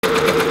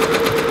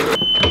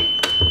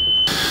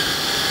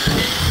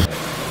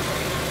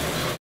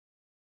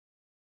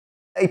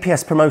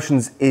APS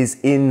Promotions is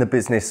in the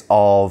business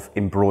of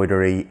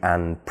embroidery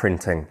and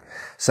printing.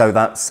 So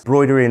that's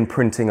embroidery and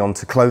printing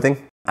onto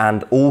clothing,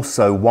 and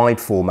also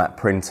wide format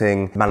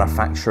printing,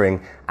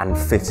 manufacturing and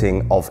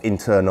fitting of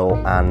internal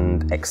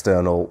and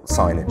external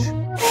signage.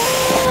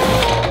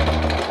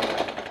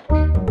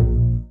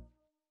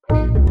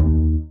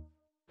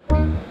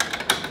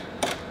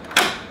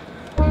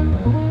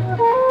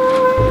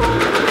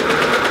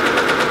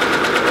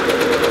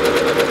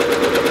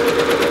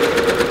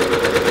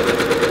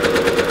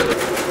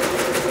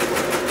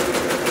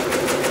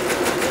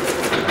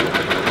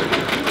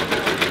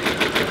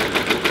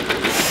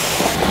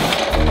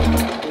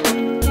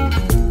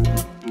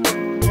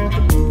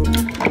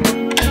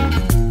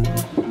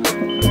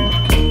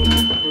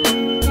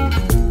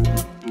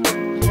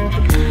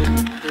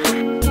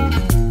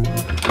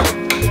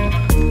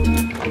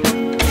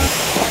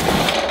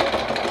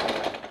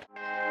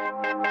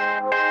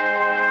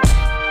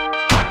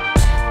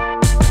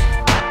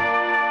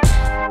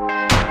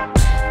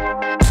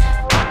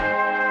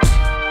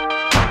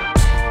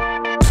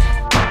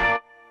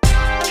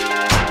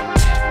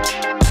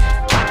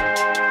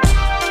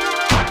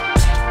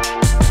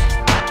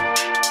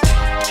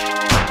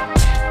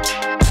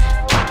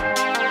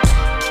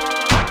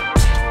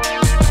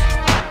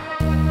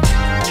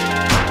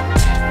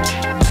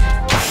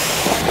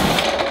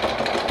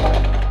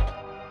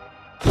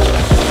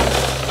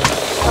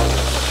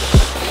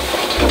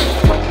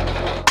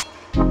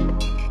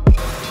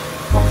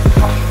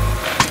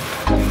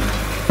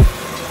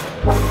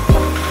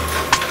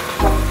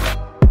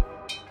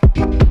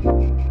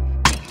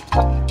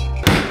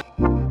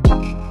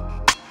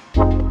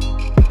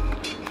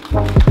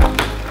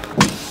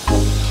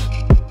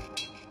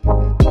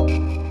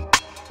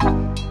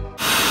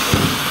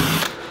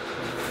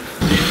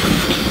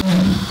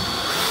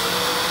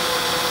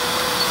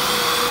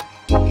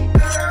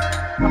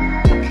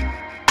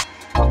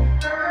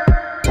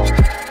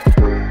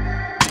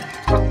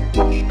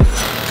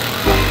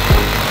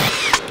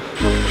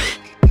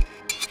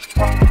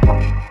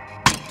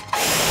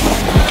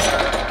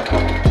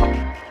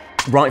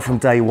 Right from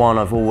day one,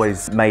 I've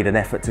always made an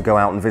effort to go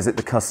out and visit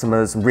the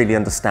customers and really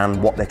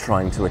understand what they're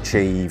trying to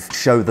achieve,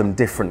 show them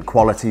different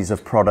qualities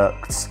of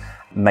products,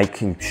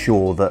 making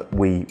sure that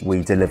we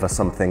deliver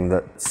something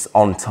that's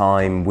on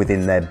time,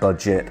 within their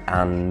budget,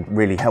 and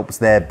really helps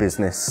their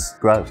business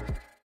grow.